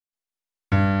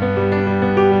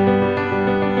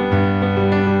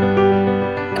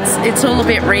it's all a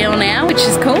bit real now, which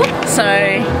is cool. So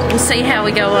we'll see how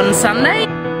we go on Sunday.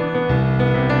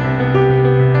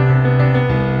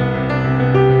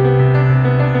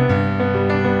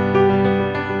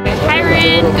 Hi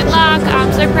Rin, good luck.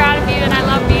 I'm so proud of you and I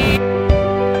love you.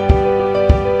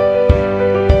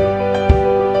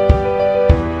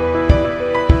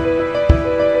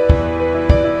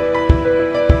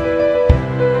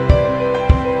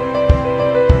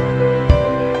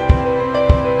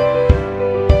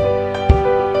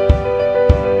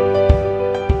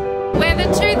 We're the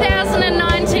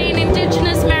 2019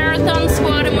 Indigenous Marathon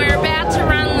Squad and we're about to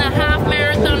run the half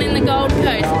marathon in the Gold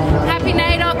Coast. Happy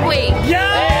NAIDOC Week!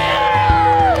 Yeah!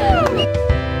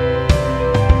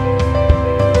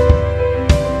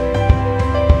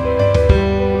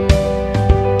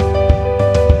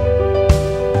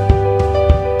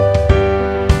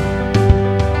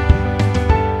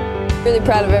 Really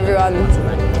proud of everyone,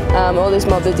 all these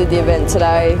mobs that did the event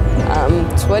today.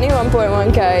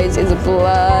 21.1 Ks is a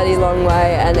bloody long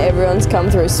way and everyone's come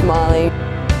through smiling.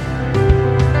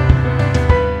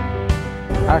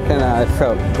 It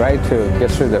felt great to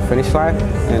get through the finish line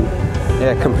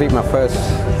and complete my first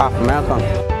half marathon.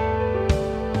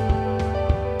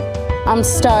 I'm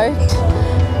stoked.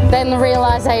 Then the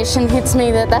realisation hits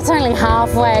me that that's only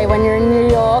halfway when you're in New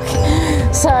York.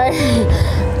 So,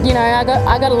 you know, I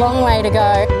got a long way to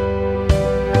go.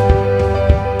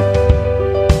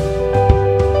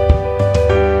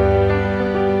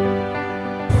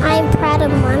 I'm proud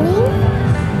of Mommy.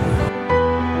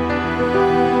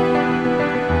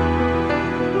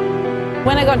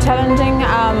 When it got challenging,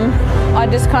 I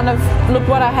just kind of looked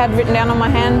what I had written down on my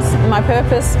hands, my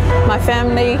purpose, my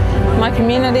family, my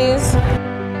communities.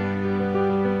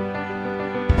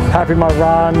 Happy my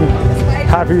run,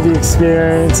 happy with the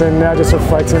experience, and now just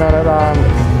reflecting on it, I'm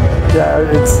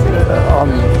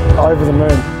over the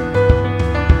moon.